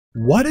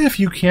What if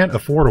you can't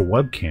afford a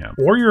webcam,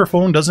 or your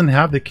phone doesn't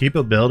have the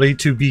capability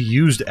to be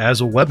used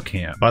as a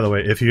webcam? By the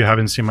way, if you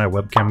haven't seen my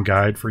webcam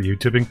guide for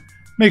YouTubing,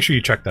 make sure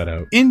you check that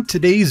out. In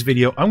today's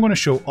video, I'm going to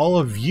show all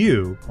of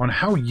you on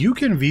how you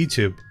can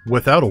VTube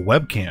without a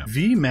webcam.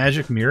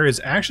 Vmagicmirror is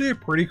actually a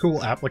pretty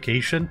cool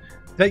application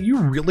that you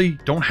really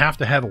don't have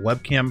to have a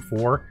webcam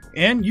for,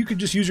 and you could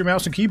just use your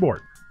mouse and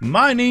keyboard.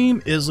 My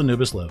name is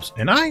Anubis Lives,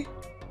 and I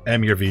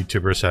am your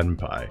VTuber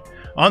Senpai.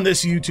 On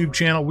this YouTube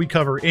channel, we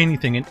cover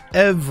anything and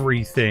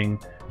everything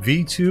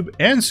VTube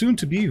and soon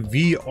to be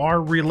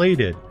VR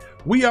related.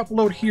 We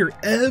upload here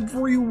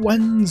every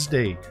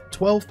Wednesday,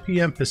 12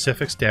 p.m.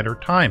 Pacific Standard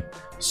Time.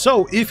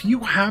 So if you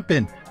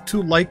happen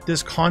to like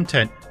this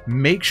content,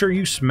 make sure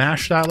you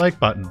smash that like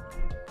button.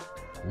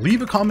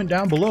 Leave a comment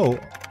down below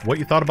what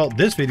you thought about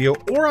this video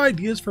or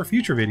ideas for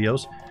future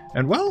videos.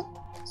 And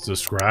well,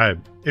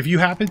 subscribe. If you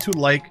happen to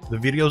like the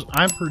videos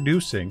I'm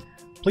producing,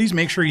 please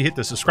make sure you hit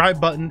the subscribe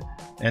button,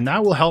 and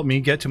that will help me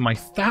get to my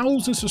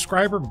 1,000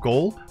 subscriber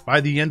goal by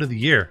the end of the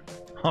year.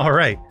 All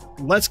right,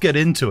 let's get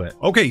into it.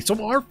 Okay,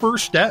 so our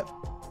first step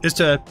is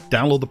to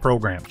download the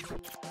program.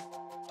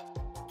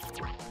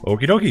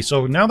 Okie dokie,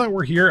 so now that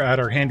we're here at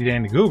our handy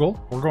dandy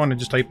Google, we're going to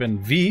just type in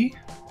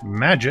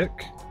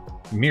Vmagicmirror,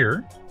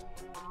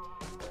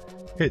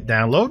 hit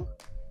download.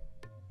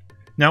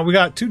 Now we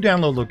got two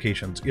download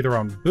locations, either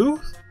on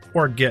Booth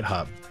or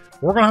GitHub.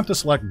 We're gonna have to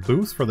select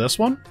Booth for this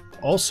one.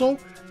 Also,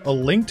 a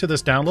link to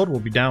this download will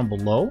be down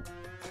below.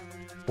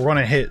 We're going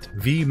to hit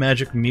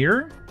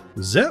Vmagicmirror,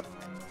 zip.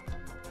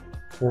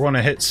 We're going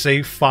to hit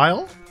save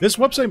file. This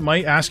website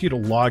might ask you to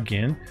log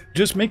in.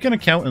 Just make an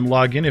account and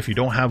log in if you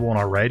don't have one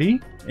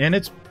already, and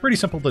it's pretty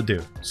simple to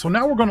do. So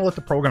now we're going to let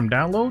the program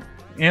download,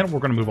 and we're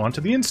going to move on to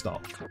the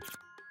install.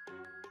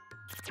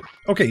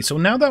 Okay, so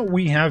now that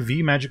we have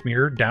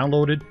Vmagicmirror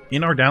downloaded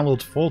in our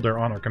downloads folder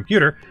on our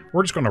computer,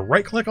 we're just going to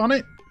right click on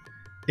it,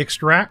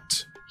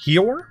 extract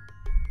here.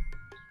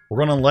 We're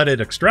going to let it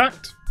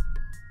extract.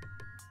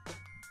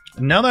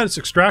 And now that it's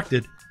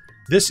extracted,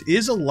 this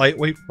is a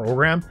lightweight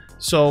program.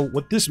 So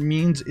what this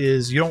means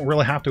is you don't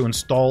really have to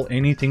install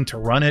anything to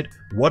run it.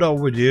 What I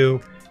would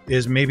do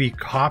is maybe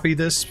copy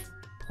this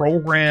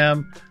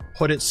program,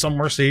 put it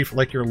somewhere safe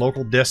like your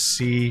local disk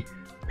C,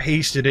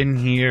 paste it in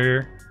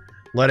here,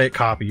 let it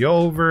copy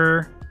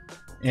over.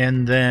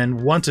 And then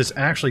once it's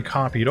actually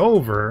copied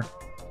over,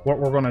 what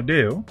we're going to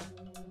do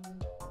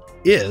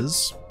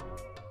is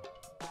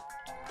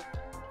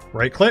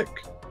right click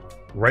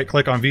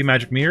on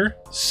Vmagicmirror,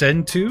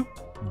 send to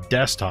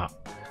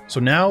desktop.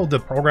 So now the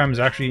program is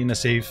actually in a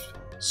safe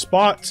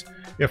spot.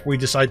 If we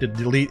decide to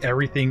delete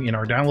everything in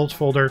our downloads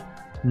folder,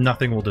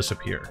 nothing will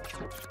disappear.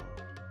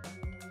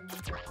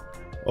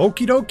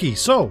 Okie dokie,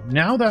 so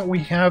now that we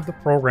have the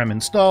program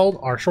installed,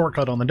 our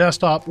shortcut on the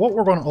desktop, what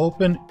we're going to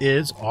open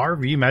is our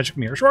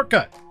Vmagicmirror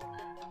shortcut.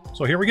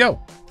 So here we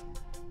go.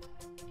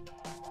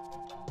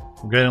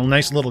 We've got a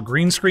nice little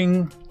green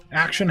screen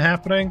action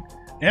happening.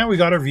 And we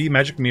got our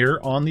Vmagicmirror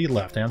on the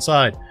left-hand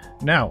side.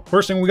 Now,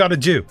 first thing we got to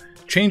do,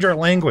 change our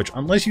language.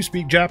 Unless you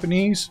speak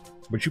Japanese,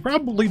 which you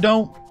probably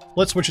don't,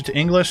 let's switch it to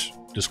English.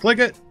 Just click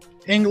it,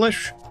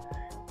 English.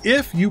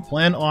 If you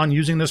plan on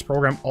using this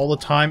program all the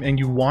time and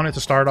you want it to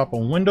start up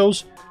on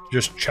Windows,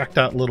 just check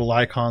that little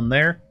icon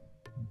there.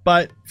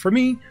 But for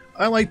me,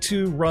 I like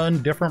to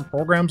run different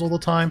programs all the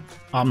time.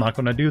 I'm not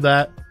going to do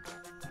that.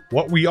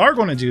 What we are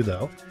going to do,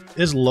 though,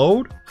 is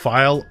load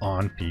file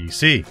on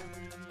PC.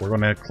 We're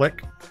going to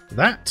click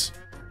that.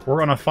 We're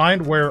going to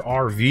find where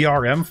our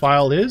VRM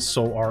file is,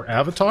 so our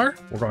avatar.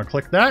 We're going to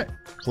click that,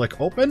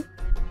 click open.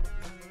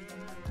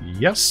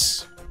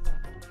 Yes.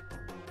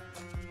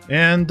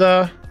 And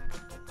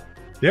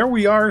there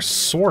we are,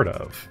 sort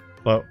of.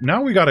 But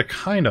now we got to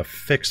kind of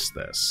fix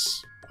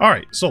this. All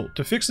right, so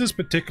to fix this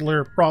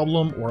particular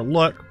problem or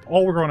look,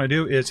 all we're going to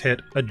do is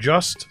hit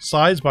adjust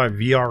size by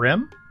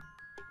VRM.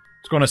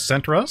 It's going to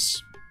center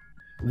us.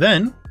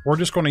 Then we're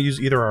just going to use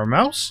either our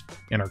mouse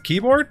and our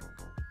keyboard.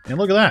 And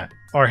look at that.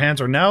 Our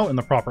hands are now in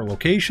the proper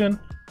location.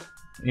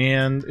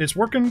 And it's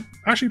working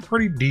actually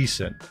pretty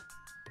decent.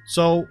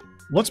 So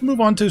let's move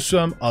on to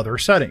some other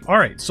settings. All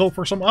right, so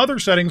for some other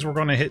settings, we're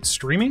going to hit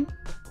streaming.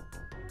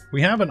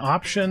 We have an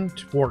option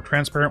for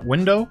transparent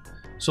window.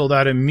 So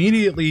that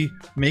immediately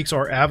makes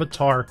our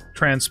avatar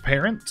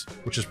transparent,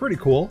 which is pretty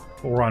cool.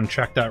 But we're going to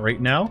check that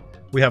right now.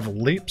 We have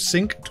lip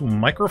sync to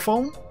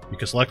microphone. You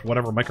can select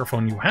whatever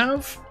microphone you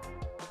have.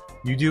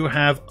 You do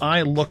have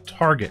eye look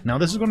target. Now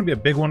this is going to be a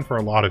big one for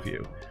a lot of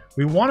you.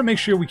 We want to make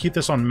sure we keep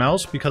this on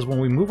mouse because when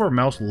we move our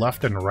mouse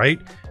left and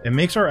right, it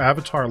makes our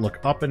avatar look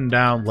up and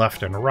down,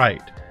 left and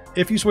right.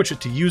 If you switch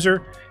it to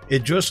user,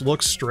 it just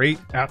looks straight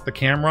at the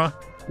camera,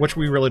 which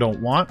we really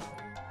don't want.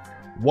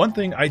 One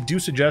thing I do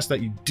suggest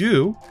that you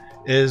do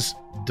is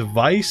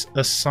device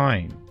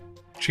assign.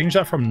 Change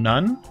that from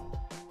none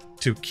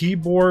to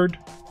keyboard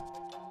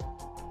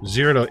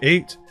 0 to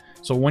 8.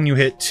 So when you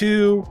hit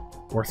 2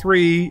 or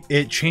 3,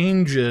 it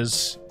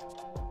changes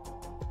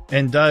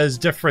and does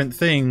different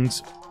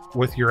things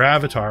with your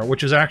avatar,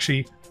 which is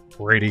actually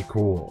pretty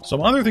cool.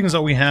 Some other things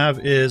that we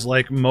have is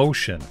like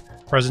motion.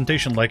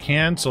 presentation like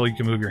hand, so you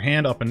can move your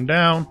hand up and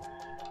down,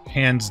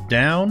 hands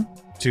down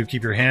to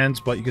keep your hands,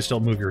 but you can still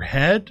move your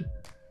head.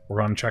 We're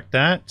going to check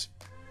that.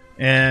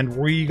 And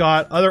we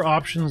got other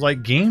options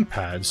like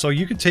gamepad, so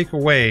you could take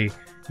away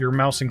your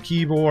mouse and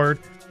keyboard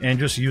and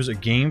just use a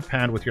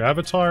gamepad with your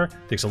avatar.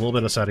 Takes a little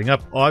bit of setting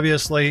up,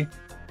 obviously.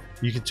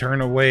 You can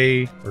turn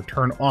away or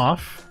turn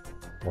off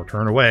or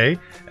turn away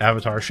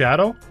avatar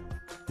shadow.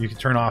 You can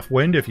turn off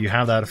wind if you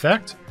have that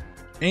effect.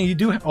 And you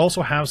do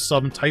also have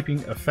some typing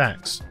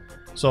effects.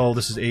 So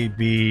this is A,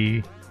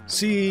 B,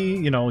 C,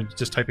 you know,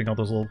 just typing out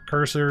those little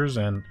cursors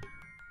and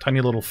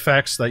tiny little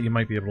effects that you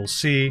might be able to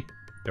see.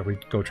 If we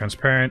go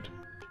transparent,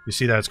 you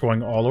see that it's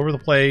going all over the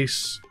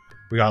place.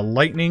 We got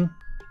lightning,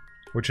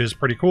 which is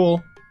pretty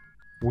cool.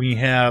 We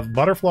have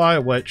butterfly,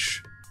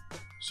 which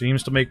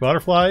seems to make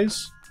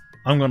butterflies.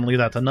 I'm going to leave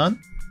that to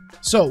none.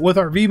 So with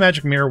our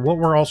Vmagicmirror, what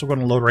we're also going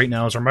to load right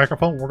now is our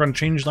microphone. We're going to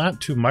change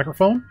that to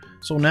microphone.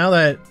 So now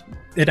that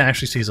it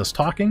actually sees us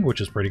talking,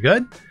 which is pretty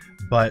good.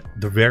 But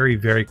the very,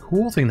 very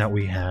cool thing that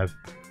we have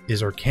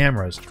is our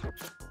cameras.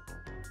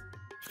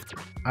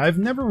 I've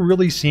never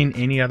really seen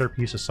any other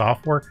piece of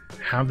software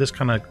have this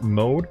kind of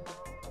mode,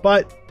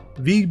 but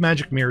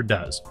Vmagicmirror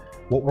does.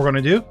 What we're going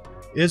to do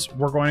is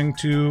we're going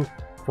to,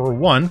 for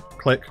one,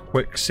 click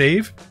Quick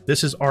Save.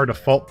 This is our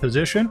default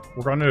position.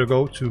 We're going to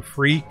go to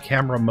Free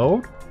Camera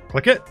Mode.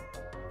 Click it.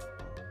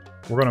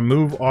 We're going to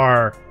move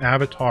our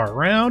avatar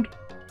around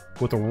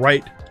with the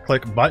right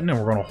click button, and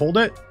we're going to hold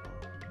it.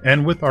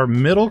 And with our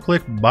middle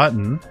click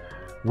button,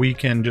 we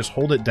can just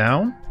hold it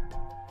down.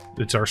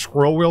 It's our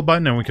scroll wheel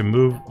button, and we can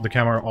move the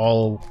camera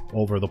all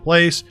over the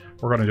place.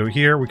 We're going to do it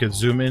here. We could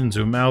zoom in,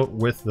 zoom out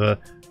with the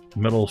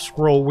middle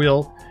scroll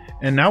wheel.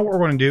 And now what we're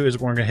going to do is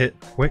we're going to hit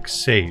Quick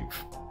Save.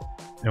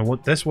 And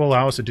what this will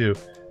allow us to do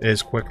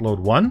is Quick Load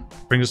 1,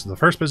 bring us to the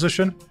first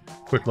position.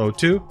 Quick Load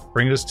 2,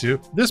 bring us to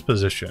this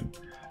position.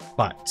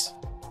 But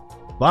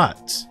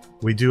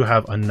we do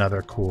have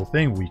another cool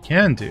thing we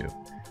can do.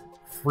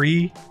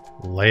 Free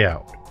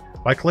layout.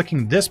 By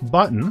clicking this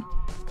button,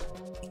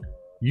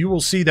 you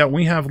will see that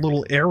we have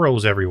little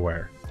arrows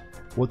everywhere.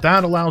 What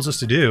that allows us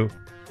to do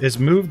is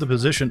move the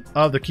position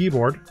of the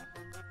keyboard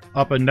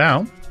up and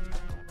down.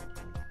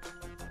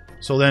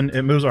 So then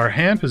it moves our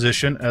hand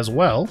position as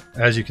well,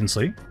 as you can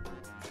see.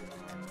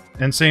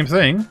 And same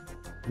thing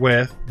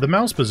with the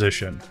mouse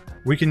position.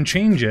 We can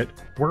change it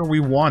where we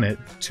want it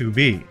to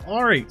be.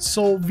 Alright,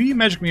 so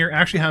Vmagicmirror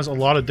actually has a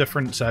lot of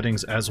different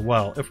settings as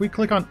well. If we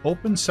click on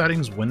Open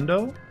Settings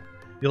window,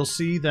 you'll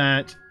see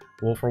that,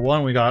 well, for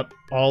one, we got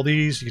all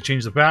these. You can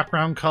change the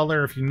background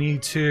color if you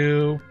need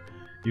to.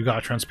 You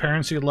got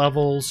transparency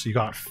levels. You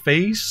got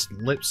face,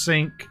 lip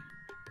sync,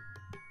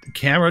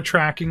 camera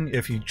tracking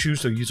if you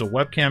choose to use a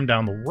webcam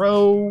down the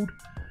road,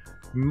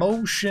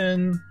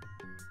 motion,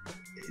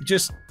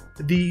 just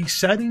the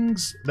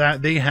settings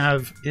that they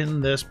have in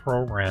this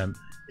program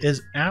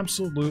is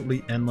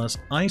absolutely endless.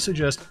 I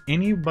suggest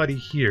anybody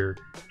here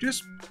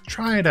just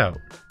try it out.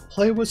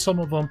 Play with some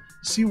of them,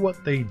 see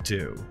what they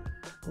do.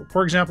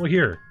 For example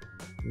here,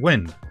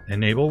 wind,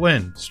 enable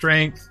wind,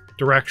 strength,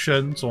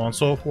 direction, so on and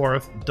so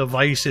forth,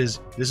 devices,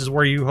 this is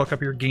where you hook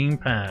up your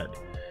gamepad.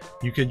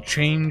 You could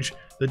change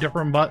the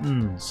different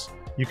buttons.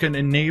 You can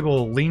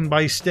enable lean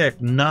by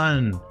stick,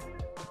 none,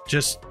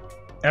 just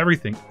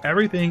everything.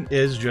 Everything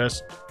is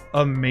just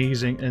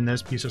amazing in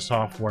this piece of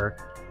software.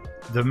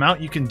 The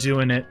amount you can do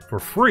in it for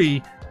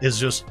free is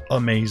just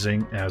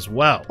amazing as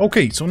well.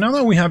 Okay, so now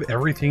that we have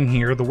everything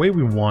here the way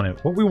we want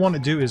it, what we want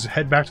to do is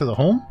head back to the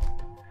home.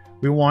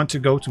 We want to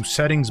go to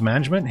Settings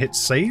Management, hit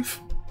Save.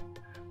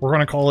 We're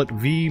going to call it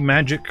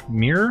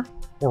Vmagicmirror,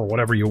 or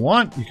whatever you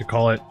want. You could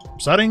call it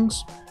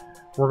Settings.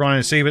 We're going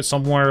to save it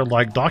somewhere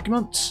like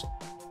Documents.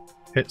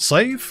 Hit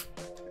Save.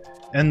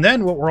 And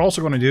then what we're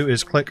also going to do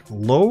is click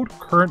Load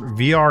Current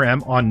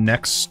VRM on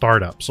Next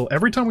Startup. So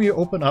every time we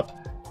open up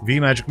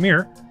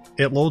Vmagicmirror,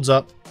 it loads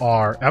up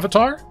our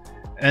avatar,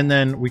 and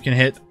then we can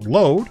hit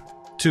Load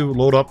to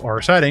load up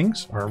our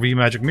settings, our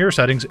Vmagicmirror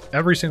settings,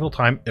 every single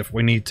time if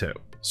we need to.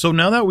 So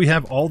now that we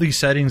have all these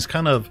settings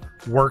kind of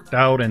worked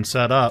out and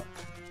set up,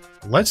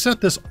 let's set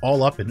this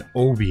all up in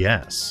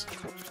OBS.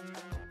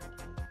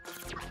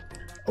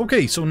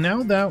 Okay, so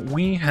now that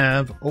we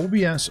have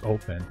OBS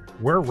open,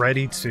 we're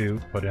ready to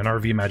put in our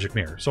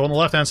Vmagicmirror. So on the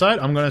left-hand side,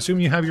 I'm going to assume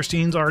you have your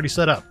scenes already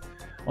set up.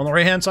 On the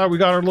right-hand side, we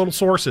got our little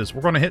sources.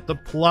 We're going to hit the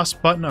plus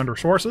button under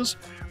sources.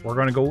 We're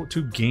going to go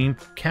to game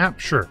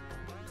capture.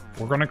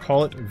 We're going to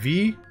call it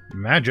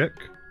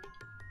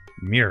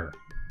Vmagicmirror.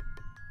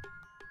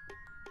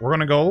 We're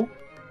going to go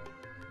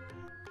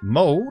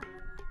mode,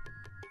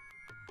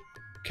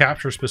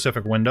 capture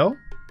specific window,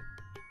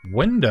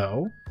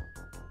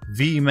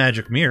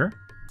 Vmagicmirror,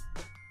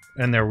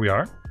 and there we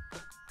are.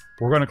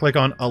 We're going to click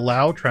on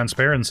Allow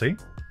Transparency,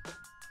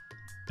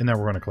 and then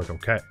we're going to click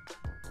OK.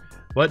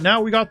 But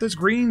now we got this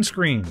green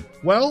screen.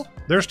 Well,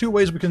 there's two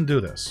ways we can do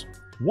this.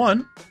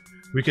 One,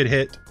 we could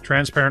hit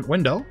Transparent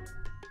Window,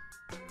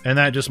 and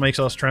that just makes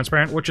us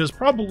transparent, which is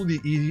probably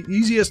the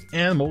easiest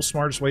and most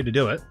smartest way to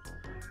do it.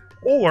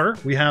 Or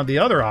we have the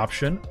other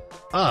option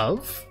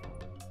of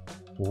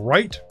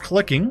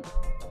right-clicking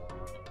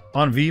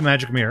on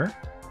Vmagicmirror,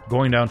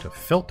 going down to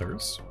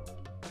Filters,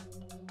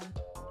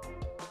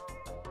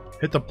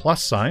 hit the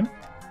plus sign,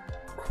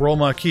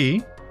 chroma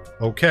key,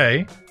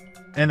 OK,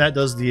 and that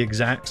does the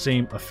exact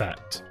same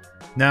effect.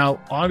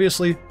 Now,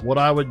 obviously, what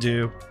I would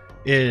do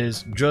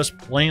is just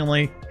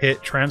plainly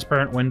hit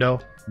transparent window,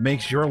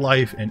 makes your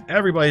life and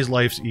everybody's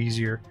lives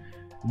easier.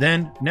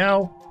 Then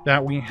now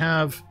that we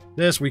have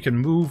this, we can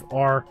move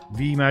our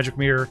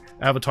Vmagicmirror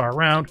avatar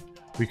around.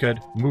 We could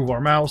move our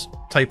mouse,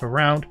 type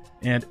around,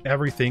 and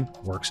everything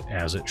works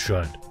as it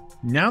should.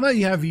 Now that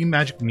you have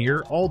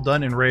Vmagicmirror all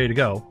done and ready to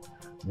go,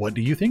 what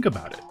do you think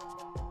about it?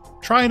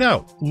 Try it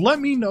out. Let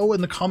me know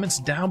in the comments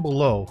down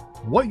below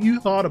what you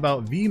thought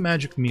about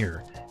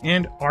Vmagicmirror,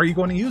 and are you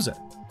going to use it?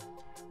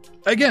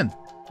 Again,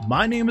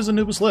 my name is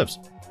Anubis Lives.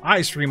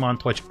 I stream on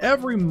Twitch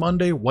every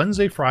Monday,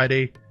 Wednesday,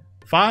 Friday,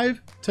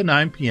 5 to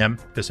 9 p.m.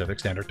 Pacific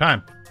Standard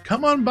Time.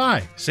 Come on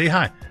by, say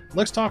hi.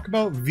 Let's talk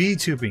about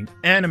VTubing,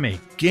 anime,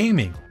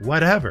 gaming,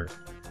 whatever.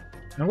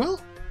 And well,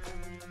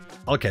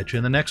 I'll catch you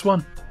in the next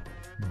one.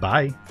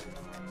 Bye.